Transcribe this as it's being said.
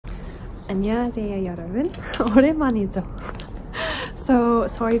안녕하세요 여러분. 오랜만이죠. So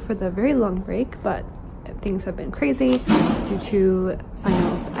sorry for the very long break, but things have been crazy due to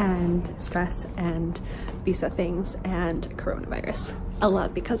finals and stress and visa things and coronavirus. A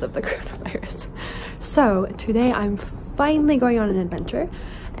lot because of the coronavirus. So today I'm finally going on an adventure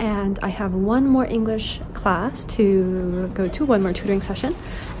and I have one more English class to go to, one more tutoring session,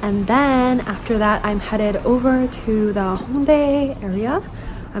 and then after that I'm headed over to the Hongdae area.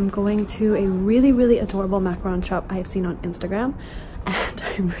 I'm going to a really adorable macaron shop I've seen on Instagram, and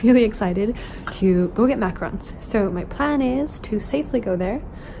I'm really excited to go get macarons. So my plan is to safely go there,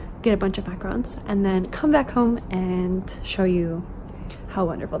 get a bunch of macarons, and then come back home and show you how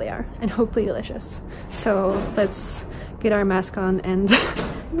wonderful they are and hopefully delicious. So let's get our mask on and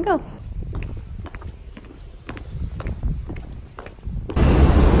go.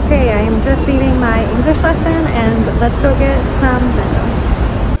 Okay, I'm just leaving my English lesson and let's go get some macarons.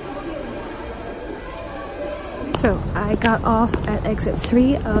 So I got off at exit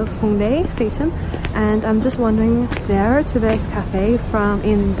 3 of Hongdae station and I'm just wandering there to this cafe from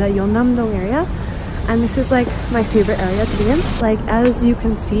in the Yeonnam-dong area, and this is like my favorite area to be in. Like, as you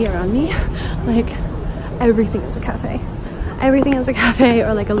can see around me, like everything is a cafe. Everything is a cafe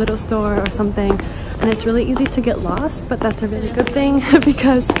or like a little store or something, and it's really easy to get lost, but that's a really good thing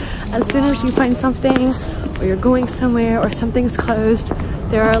because as soon as you find something or you're going somewhere or something's closed,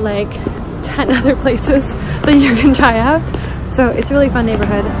 there are like 10 other places that you can try out. So it's a really fun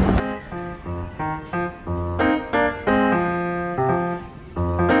neighborhood.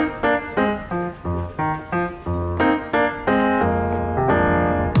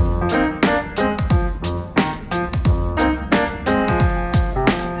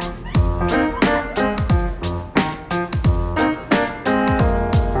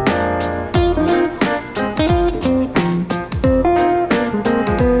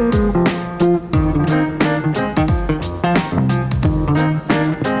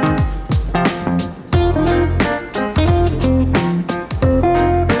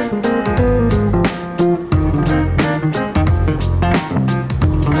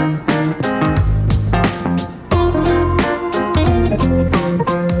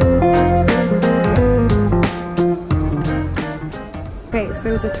 So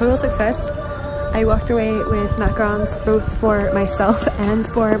it was a total success. I walked away with macarons both for myself and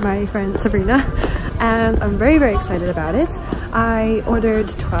for my friend Sabrina, and I'm very excited about it. I ordered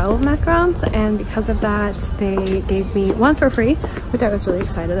 12 macarons, and because of that they gave me one for free, which I was really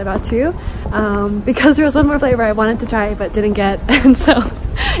excited about too, because there was one more flavor I wanted to try but didn't get, and so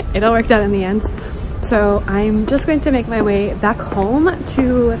it all worked out in the end. So I'm just going to make my way back home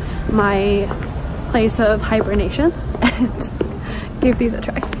to my place of hibernation and give these a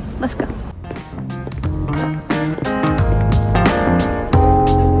try. Let's go.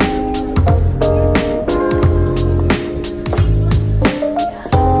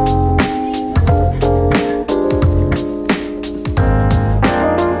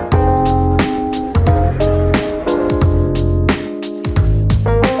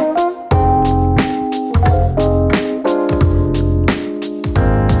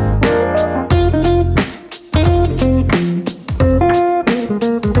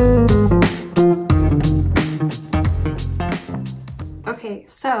 Okay,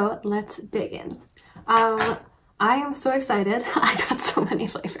 so let's dig in. I am so excited. I got so many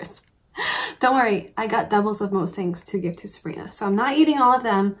flavors. Don't worry, I got doubles of most things to give to Sabrina. So I'm not eating all of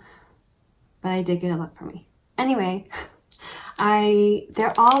them, but I did get a lot for me. Anyway,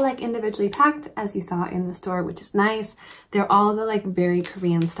 they're all like individually packed as you saw in the store, which is nice. They're all the like very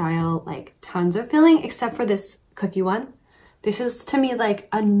Korean style, like tons of filling, except for this cookie one. This is to me like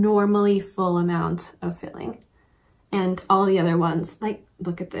a normally full amount of filling. And all the other ones, like,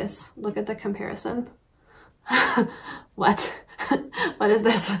 look at this. Look at the comparison. What? What is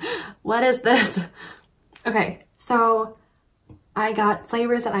this? What is this? Okay, so I got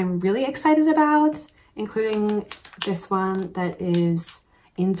flavors that I'm really excited about, including this one that is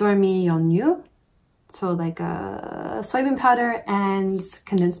인절미 연유. So like a soybean powder and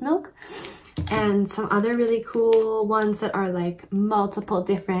condensed milk. And some other really cool ones that are like multiple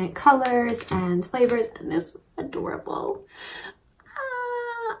different colors and flavors, and this adorable,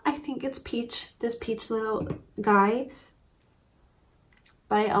 I think it's peach, this peach little guy.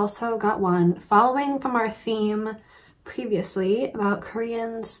 But I also got one following from our theme previously about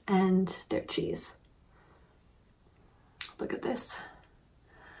Koreans and their cheese. Look at this.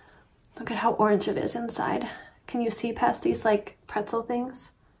 Look at how orange it is inside. Can you see past these like pretzel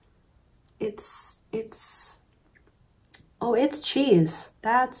things? Oh, it's cheese.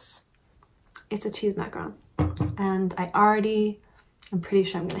 It's a cheese macaron. And I'm pretty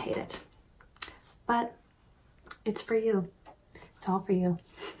sure I'm gonna hate it. but it's for you. It's all for you.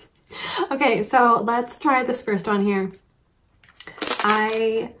 Okay, so let's try this first one here.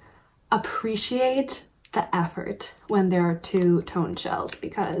 I appreciate the effort when there are two-tone shells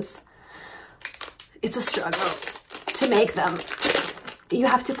because it's a struggle to make them. You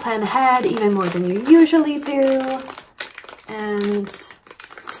have to plan ahead even more than you usually do. And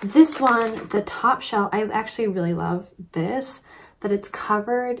this one, the top shell, I actually really love this, that it's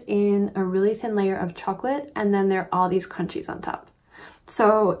covered in a really thin layer of chocolate and then there are all these crunchies on top.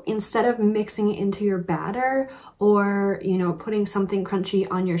 So instead of mixing it into your batter or, you know, putting something crunchy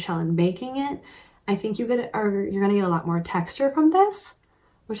on your shell and baking it, I think you're gonna get a lot more texture from this,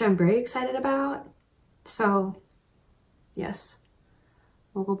 which I'm very excited about. So yes,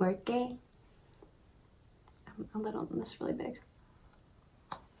 Mogul birthday. I'm a little, this really big.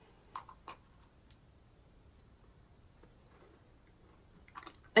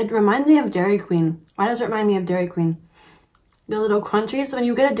 It reminds me of Dairy Queen. Why does it remind me of Dairy Queen? The little crunchies, when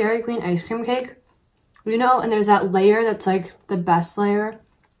you get a Dairy Queen ice cream cake, you know, and there's that layer that's like the best layer,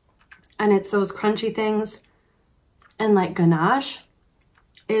 and it's those crunchy things, and like ganache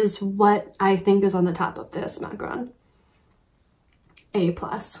is what I think is on the top of this macaron. A+.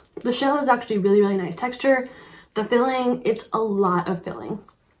 The shell is actually really, really nice texture. The filling, it's a lot of filling.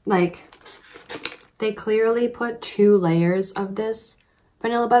 Like, they clearly put 2 layers of this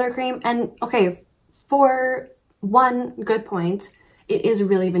vanilla buttercream, and okay, for one good point, it is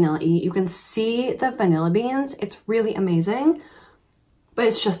really vanilla-y. You can see the vanilla beans. It's really amazing, but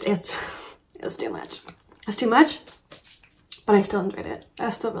it's just, it's too much. It's too much, but I still enjoyed it.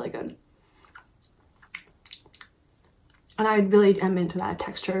 That's still really good. And I really am into that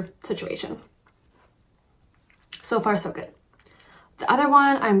texture situation. So far, so good. The other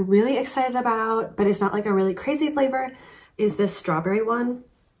one I'm really excited about, but it's not like a really crazy flavor, is this strawberry one.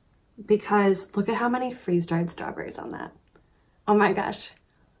 Because look at how many freeze-dried strawberries on that. Oh my gosh.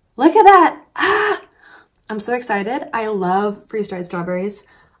 Look at that. Ah! I'm so excited. I love freeze-dried strawberries.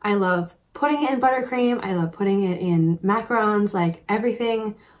 I love putting it in buttercream. I love putting it in macarons, like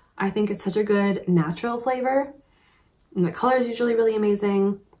everything. I think it's such a good natural flavor. And the color is usually really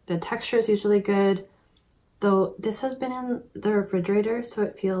amazing. The texture is usually good. Though this has been in the refrigerator, so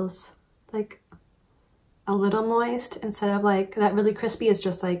it feels like a little moist instead of like that really crispy is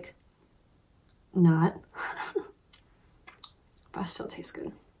just like not. But it still tastes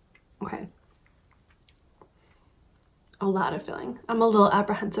good. Okay. A lot of filling. I'm a little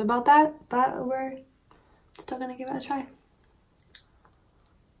apprehensive about that, but we're still gonna give it a try.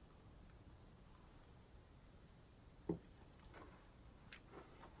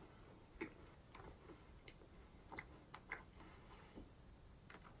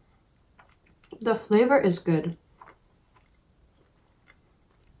 The flavor is good.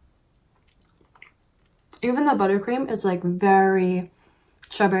 Even the buttercream is like very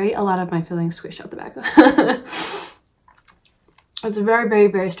strawberry. A lot of my fillings squished out the back. It's very, very,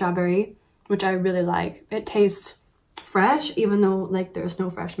 very strawberry, which I really like. It tastes fresh, even though like there's no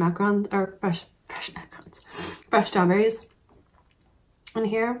fresh macarons or fresh macarons, fresh strawberries in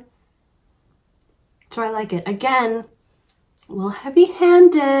here. So I like it. Again, a little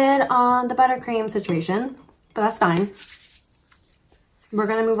heavy-handed on the buttercream situation, but that's fine. We're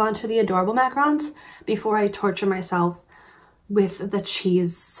gonna move on to the adorable macarons before I torture myself with the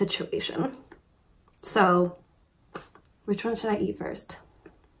cheese situation. So, which one should I eat first?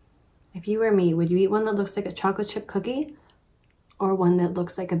 If you were me, would you eat one that looks like a chocolate chip cookie or one that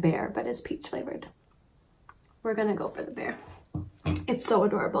looks like a bear but is peach flavored? We're gonna go for the bear. It's so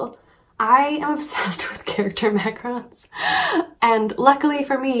adorable. I am obsessed with character macarons, and luckily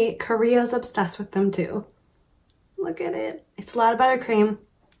for me, Korea's obsessed with them too. Look at it. It's a lot of buttercream.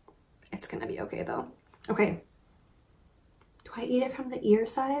 It's gonna be okay though. Okay. Do I eat it from the ear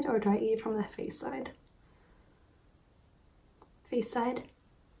side or do I eat it from the face side? Face side.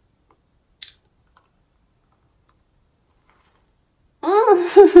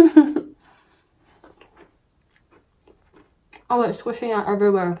 Mm. Oh, it's squishing out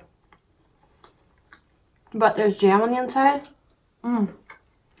everywhere. But there's jam on the inside. Mm.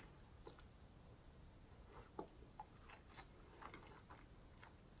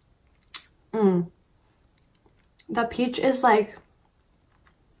 Mm. The peach is like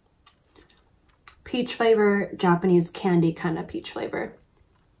peach flavor, Japanese candy kind of peach flavor.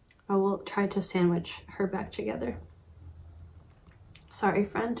 I will try to sandwich her back together. Sorry,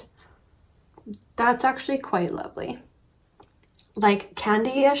 friend. That's actually quite lovely. Like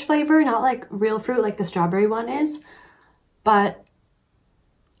candy-ish flavor, not like real fruit like the strawberry one is, but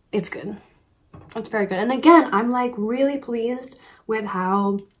it's good. It's very good. And again, I'm like really pleased with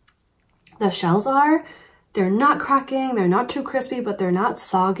how the shells are. They're not cracking, they're not too crispy, but they're not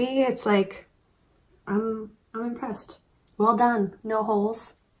soggy. It's like, I'm impressed. Well done, no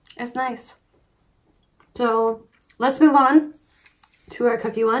holes. It's nice. So let's move on to our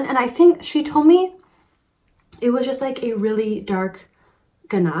cookie one. And I think she told me it was just like a really dark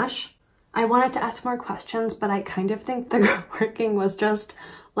ganache. I wanted to ask more questions, but I kind of think the working was just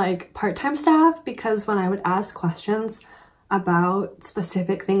like part-time staff, because when I would ask questions about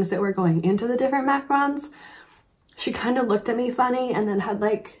specific things that were going into the different macarons, she kind of looked at me funny and then had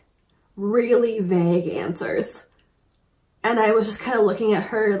like really vague answers. And I was just kind of looking at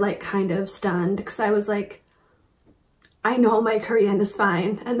her like kind of stunned, because I was like, I know my Korean is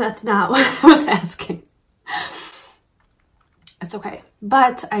fine, and that's not what I was asking. It's okay.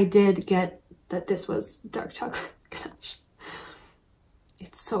 But I did get that this was dark chocolate ganache.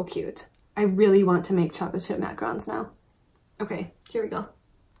 It's so cute. I really want to make chocolate chip macarons now. Okay, here we go.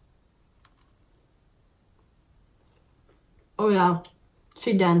 Oh yeah,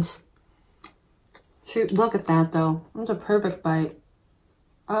 she dense. Shoot, look at that though. That's a perfect bite.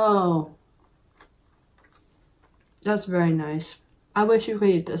 Oh. That's very nice. I wish you could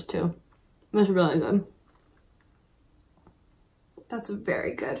eat this too. It's really good. That's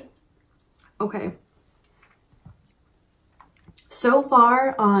very good. Okay. So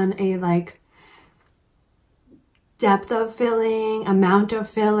far on a like depth of filling, amount of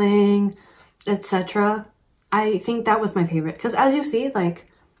filling, etc., I think that was my favorite, because as you see,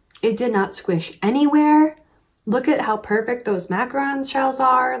 like, it did not squish anywhere. Look at how perfect those macaron shells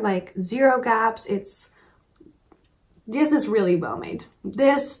are, like 0 gaps. This is really well made.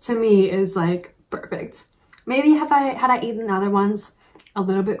 This to me is like perfect. Maybe had I eaten other ones a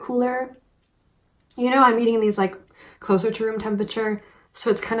little bit cooler. You know, I'm eating these like closer to room temperature, so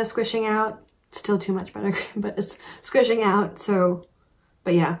it's kind of squishing out. Still too much buttercream, but it's squishing out. So,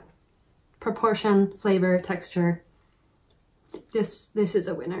 but yeah, proportion, flavor, texture. This is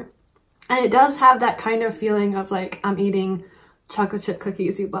a winner. And it does have that kind of feeling of like I'm eating chocolate chip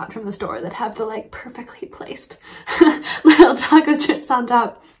cookies you bought from the store that have the like perfectly placed little chocolate chips on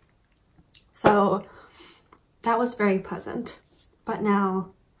top. So that was very pleasant. But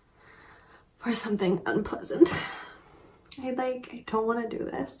now for something unpleasant. I don't want to do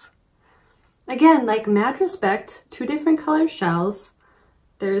this. Again, like, mad respect, 2 different color shells.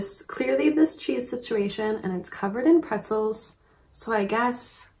 There's clearly this cheese situation and it's covered in pretzels. So I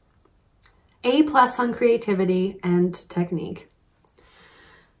guess A+ on creativity and technique.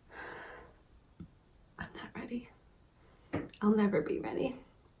 I'm not ready. I'll never be ready.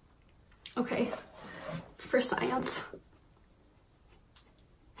 Okay, for science.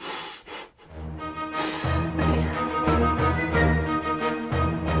 Okay.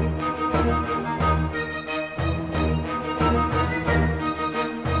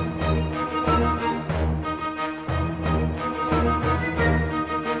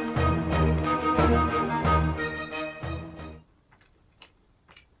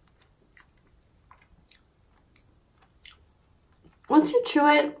 Once you chew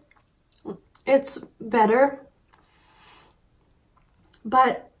it, it's better,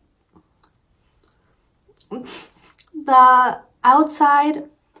 but the outside,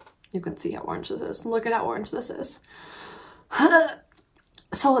 you can see how orange this is. Look at how orange this is.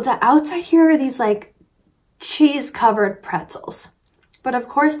 So the outside here are these like cheese covered pretzels, but of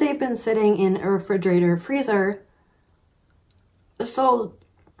course they've been sitting in a refrigerator freezer, so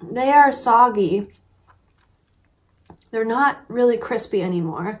they are soggy. They're not really crispy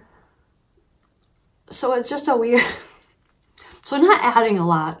anymore. So it's just a weird, so they're not adding a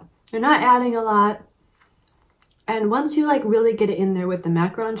lot. They're not adding a lot. And once you like really get it in there with the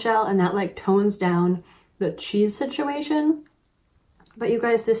macaron shell, and that like tones down the cheese situation. But you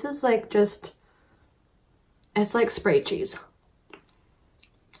guys, this is like just, it's like spray cheese.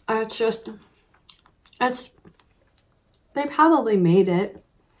 It's just, they probably made it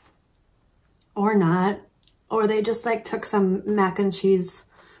or not. Or they just like took some mac and cheese,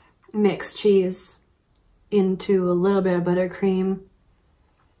 mixed cheese into a little bit of buttercream.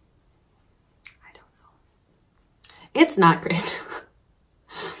 I don't know. It's not great.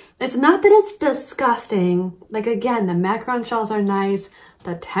 It's not that it's disgusting. Like, again, the macaron shells are nice.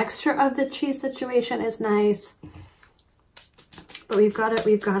 The texture of the cheese situation is nice. But we've got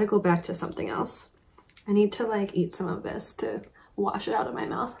to go back to something else. I need to like eat some of this to wash it out of my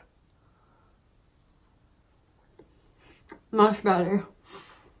mouth. Much better.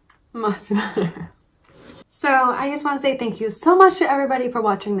 Much better. So I just want to say thank you so much to everybody for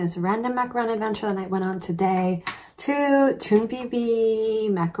watching this random macaron adventure that I went on today to JunBbiBbi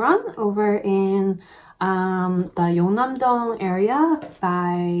macaron over in the Yeongnam-dong area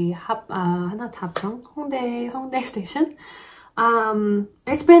by not Hapjeong, Hongdae Station.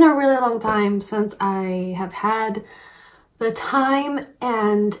 It's been a really long time since I have had the time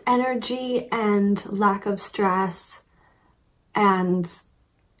and energy and lack of stress and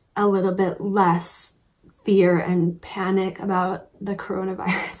a little bit less fear and panic about the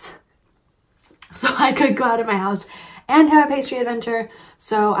coronavirus. So I could go out of my house and have a pastry adventure.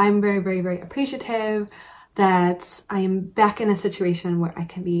 So I'm very, very, very appreciative that I am back in a situation where I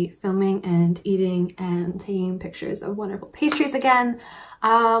can be filming and eating and taking pictures of wonderful pastries again.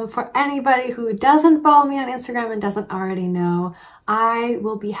 For anybody who doesn't follow me on Instagram and doesn't already know, I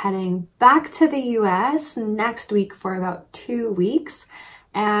will be heading back to the US next week for about 2 weeks.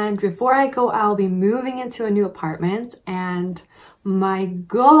 And before I go, I'll be moving into a new apartment, and my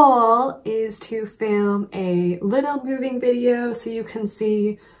goal is to film a little moving video so you can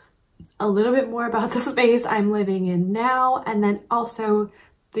see a little bit more about the space I'm living in now, and then also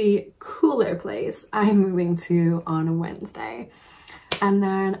the cooler place I'm moving to on Wednesday. And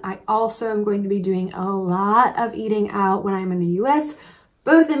then I also am going to be doing a lot of eating out when I'm in the US,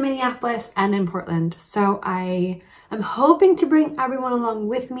 both in Minneapolis and in Portland. So I am hoping to bring everyone along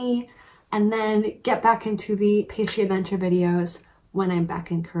with me and then get back into the pastry adventure videos when I'm back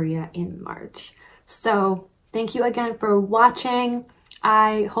in Korea in March. So thank you again for watching.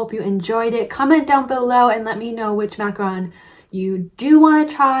 I hope you enjoyed it. Comment down below and let me know which macaron you do want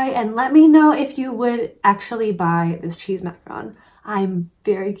to try, and let me know if you would actually buy this cheese macaron. I'm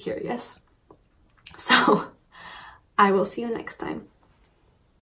very curious. So I will see you next time.